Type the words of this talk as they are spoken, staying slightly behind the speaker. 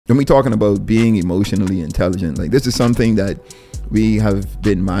when we talking about being emotionally intelligent, like this is something that we have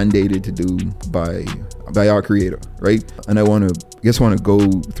been mandated to do by our Creator, right? And I want to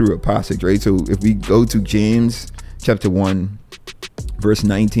go through a passage, right? So if we go to James chapter 1, verse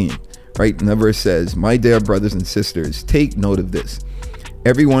 19, right? And that verse says, "My dear brothers and sisters, take note of this.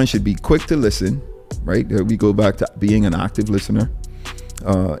 Everyone should be quick to listen," right? There we go back to being an active listener.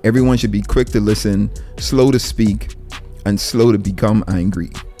 Everyone should be quick to listen, slow to speak, and slow to become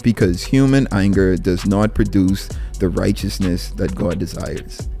angry, because human anger does not produce the righteousness that God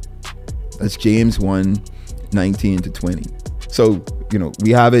desires. That's James 1:19-20. So,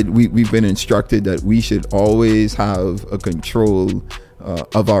 we have it. We've been instructed that we should always have a control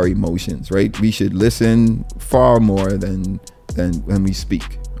of our emotions, right? We should listen far more than when we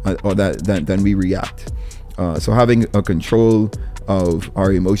speak, or than we react. So having a control of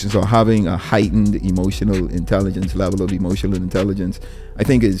our emotions, or having a heightened emotional intelligence, level of emotional intelligence, I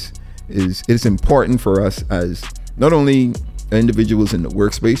think is important for us as not only individuals in the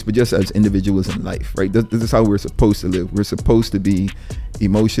workspace, but just as individuals in life, right? This is how we're supposed to live. We're supposed to be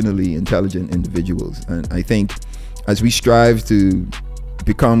emotionally intelligent individuals. And I think as we strive to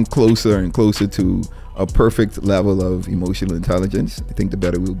become closer and closer to a perfect level of emotional intelligence, I think the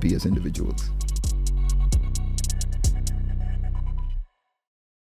better we'll be as individuals.